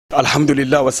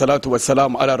Alhamdulillah wa salatu wa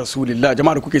salam ala rasulillah.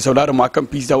 Jama'a da kuke sauraron mu akan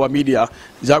Peace Dawa Media,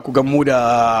 za ku ga mu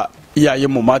da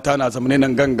iyayenmu mata na zamanin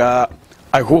nan ganga.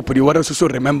 I hope the wadansu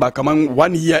sun remember kaman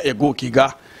 1 year ago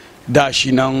kiga da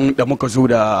shi nan da muka zo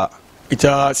da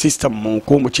ita system mu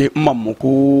ko mu ce imman mu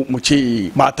ko mu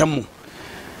ce matan mu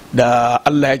da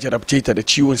Allah ya jarabce ta da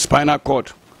ciwon spinal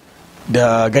cord,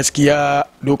 da gaskiya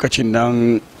lokacin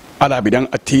nan alabidan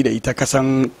atti da ita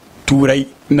kasan turai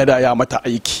na da ya mata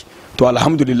aiki. To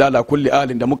alhamdulillah la kulli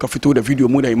alin da muka fito da video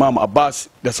mu da Imam Abbas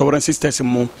da sauran sisters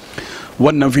mu,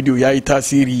 wannan video yayi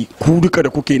tasiri. Ku duka da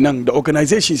kuke nan da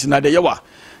organizations na da yawa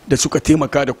da suka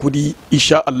taimaka da kudi,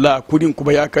 insha Allah kudin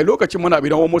kuma ya kai lokacin muna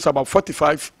bidan almost about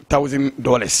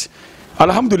 $45,000.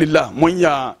 Alhamdulillah mun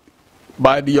ya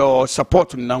ba da your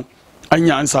support nan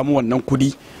an samu wannan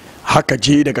kudi, haka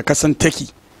je daga kasan Turkey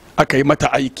aka yi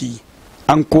mata aiki,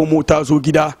 an komo ta zo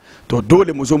gida. To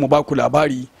dole mu zo mu ba ku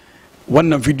labari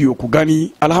wannan video ku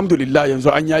gani. Alhamdulillah yanzu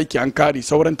an yi aiki an kare,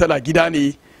 sauran tala gida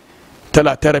ne,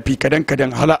 tala therapy kadan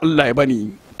kadan, hala Allah ya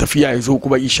bani tafiya ya zo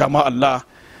kuma insha ma Allah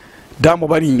da mu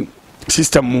bani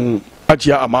system mu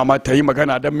ajiya a mama ta yi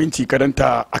magana dan minti kadan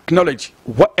ta acknowledge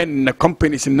wa'annan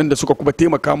companies nan da suka kuma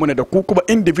taimaka mana, da ku kuma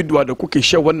individual da kuke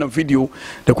share wannan video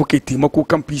da kuke taimako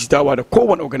kan Peace Dawa da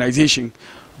kowane organization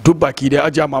duk baki da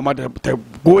ajiya mama da ta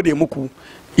gode muku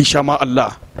insha ma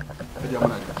Allah.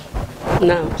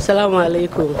 Now, Assalamu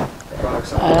alaikum.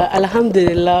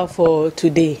 Alhamdulillah for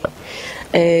today.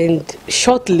 And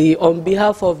shortly, on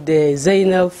behalf of the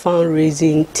Zainab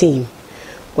fundraising team,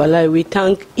 we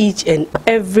thank each and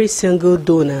every single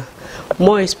donor,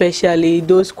 more especially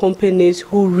those companies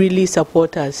who really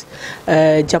support us.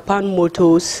 Japan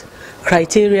Motors,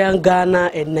 Criterion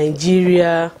Ghana and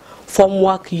Nigeria,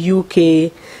 Formwork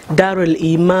UK, Darul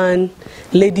Iman,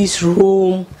 Ladies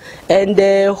Room, and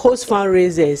the host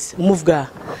fundraisers, Mufga,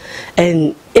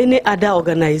 and any other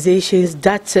organizations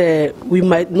that we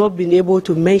might not be able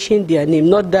to mention their name.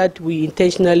 Not that we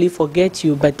intentionally forget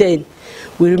you, but then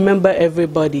we remember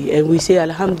everybody and we say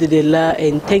Alhamdulillah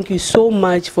and thank you so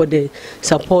much for the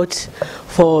support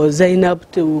for Zainab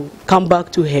to come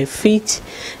back to her feet.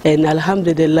 And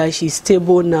Alhamdulillah, she's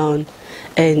stable now.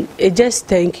 And just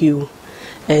thank you.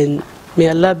 And may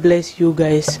Allah bless you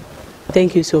guys.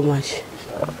 Thank you so much.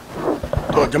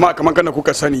 To jama'a kamar kana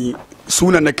kuka sani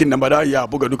sunan nakin na ba ya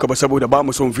buga duka ba saboda ba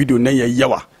mu son video nan yayi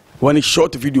yawa. Wani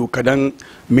short video kadan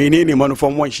menene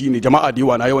manufan wan shine jama'a da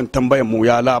yawa na yawan tambayan mu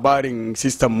ya labarin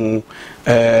system mu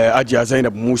ajiya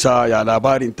Zainab Musa, ya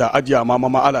labarin ta ajiya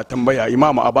mama ala tambaya,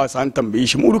 Imam Abbas an tambaye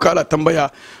shi, mu duka ala tambaya,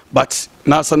 but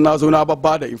na san na zo na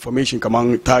babba da information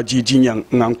kaman ta ji jinyan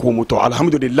in an komo. To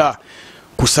alhamdulillah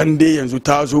kusan dai yanzu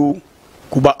ta zo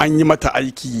kuma an yi mata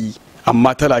aiki,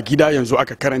 amma tana gida yanzu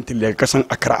aka karanta daga kasan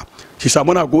Accra. Shi sa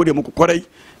muna gode muku kwarai.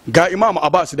 Ga Imam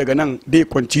Abbas daga nan dai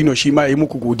continue shi ma yi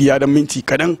muku godiya dan minti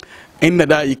kadan, inda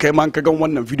da yi kai man ka gan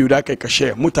wannan video da kai ka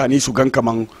share mutane su gan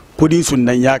kaman kudin sun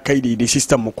nan ya kai da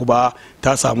system mu kuma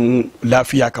ta samu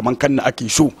lafiya kaman kan na ake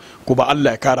so, kuma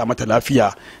Allah ya kara mata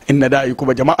lafiya. Inda da yi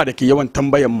kuma jama'a da ke yawan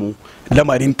tambayan mu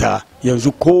lamarinta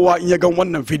yanzu kowa in ya gan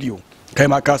wannan video kai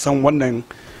ma ka san wannan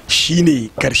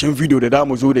shine karshen video da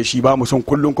damu zo da shi, ba mu son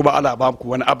kullum kuma ala ba ku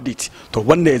wani update. To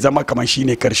wanda ya zama kaman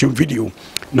shine karshen video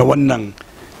na wannan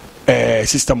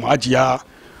system ajiya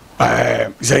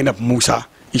Zainab Musa.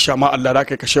 Insha ma Allah da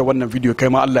kai ka share wannan video, kai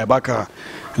ma Allah ya baka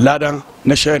ladan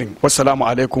na sharing. Wassalamu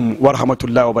alaikum wa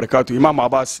rahmatullahi wa barakatuh. Imam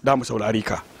Abbas da mu saurari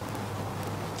ka.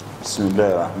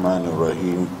 Bismillahir Rahmanir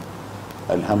Rahim.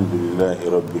 Alhamdulillahi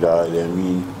Rabbil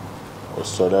Alamin.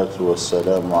 Wassalatu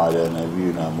wassalamu ala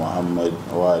nabiyyina Muhammad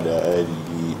wa ala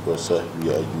alihi wa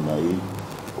sahbihi ajma'in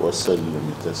wa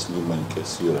sallam tasliman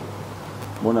kaseera.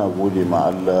 Muna gode ma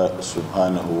Allah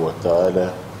subhanahu wa ta'ala,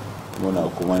 muna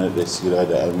kuma nada sira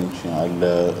da amincin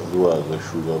Allah zuwa ga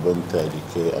shugaban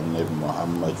talikai annabi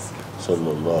Muhammad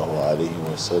sallallahu alaihi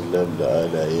wasallam da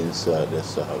alayensa da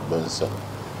sahabbansa.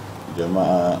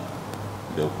 Jama'a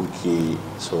da kuke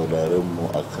sauraron mu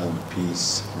akan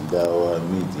Peace Dawa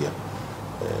Media,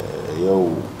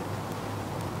 yau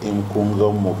in kun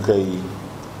gan mu kai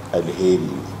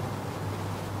alheri.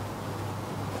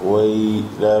 Wai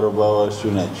larabawa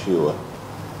suna cewa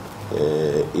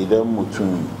idan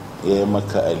mutum ya yi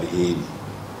maka alheri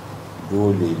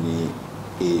dole ne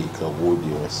ka gode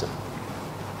masa.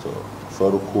 To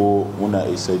farko muna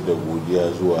isar da godiya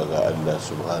zuwa ga Allah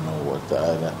subhanahu wa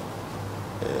ta'ala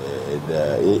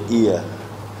da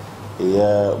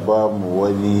ya ba mu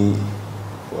wani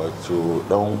wato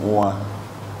dan uwa,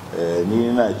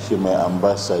 ni na ce mai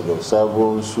ambassador,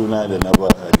 sabon suna da na ba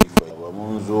halifa. Ba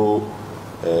mun zo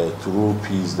through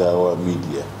Peace Dawa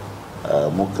Media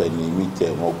muka nemi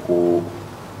taimako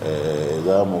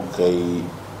za mu kai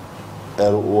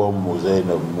 'yar uwanmu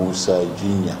Zainab Musa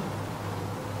jinya.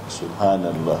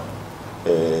 Subhanallah,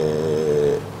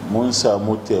 mun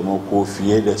samu taimako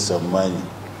fiye da tsammani.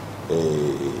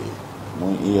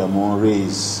 Mun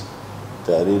raise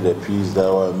tare da Peace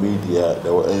Dawa Media da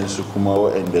waɗansu kuma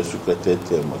waɗanda suka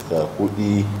taimaka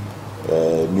kuɗi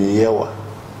mai yawa,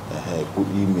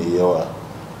 kuɗi mai yawa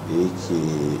da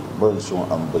yake ban sun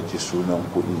ambaci sunan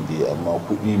kuɗin da amma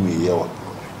kuɗi mai yawa.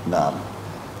 Na'am,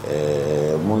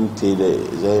 mun da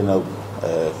Zainab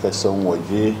kasan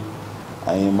waje,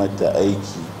 an yi mata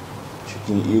aiki,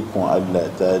 cikin ikon Allah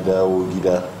ta dawo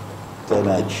gida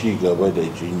tana ci gaba da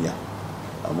jinya,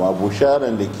 amma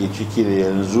busharan da ke ciki da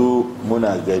yanzu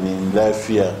muna ganin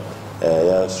lafiya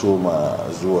ya soma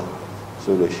zuwa.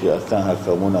 so da shi akan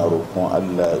haka muna roƙon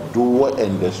Allah duk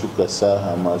waɗanda suka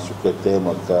sahama suka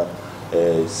taimaka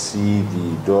cd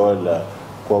dola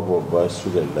kwabo ba su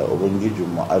da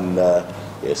ubangijinmu Allah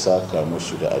ya saka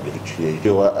musu da adalci ya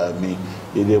jewa amin.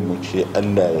 idan mu ce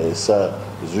Allah ya sa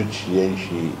zuciyar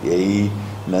shi ya yi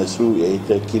natsu, ya yi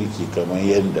ta kirki kamar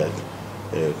yadda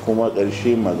kuma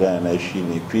ƙarshe magana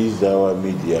shine Peace Dawa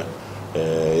Media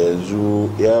yanzu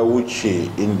ya wuce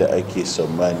inda ake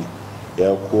tsammani,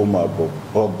 ya koma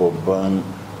babban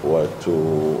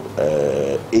wato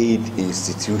aid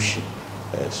institution.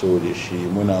 so da shi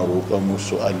muna roƙon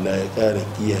musu Allah ya ƙara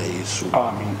kiyaye su.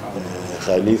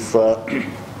 Khalifa,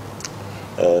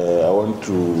 I want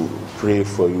to pray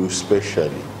for you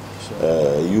specially,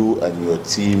 you and your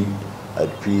team at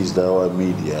Peace Dawa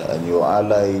Media and your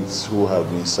allies who have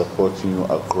been supporting you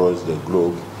across the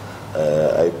globe.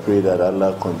 I pray that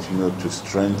Allah continue to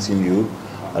strengthen you,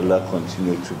 Allah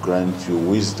continue to grant you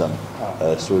wisdom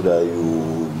so that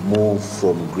you move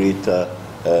from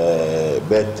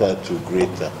better to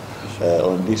greater.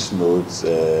 On this note,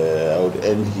 I would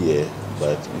end here,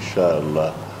 but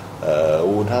inshallah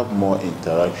we would have more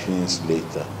interactions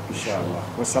later. Inshallah.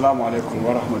 Wassalamu alaikum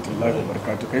wa rahmatullahi wa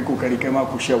barakatuh. Kai kokari kai ma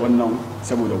ku share wannan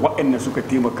saboda waɗanda suka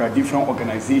taimaka different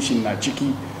organization na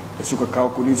ciki da suka kawo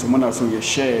kudin su, muna so ya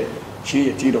share shi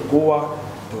ya ci da kowa.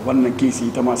 To wannan kesi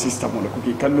ita ma system da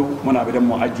kuke kallo muna bidan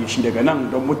mu ajiye shi daga nan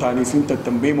don mutane sun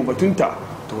tattambaye mu batunta.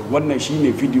 To wannan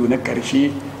shine video na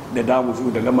karshe da damu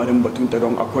zo da lamarin batunta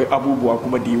don akwai abubuwa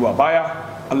kuma da yawa baya.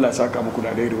 Allah ya saka muku da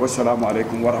alheri. Wassalamu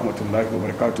alaikum wa rahmatullahi wa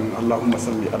barakatuh. Allahumma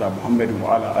salli ala Muhammadin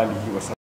wa ala alihi wa sallam.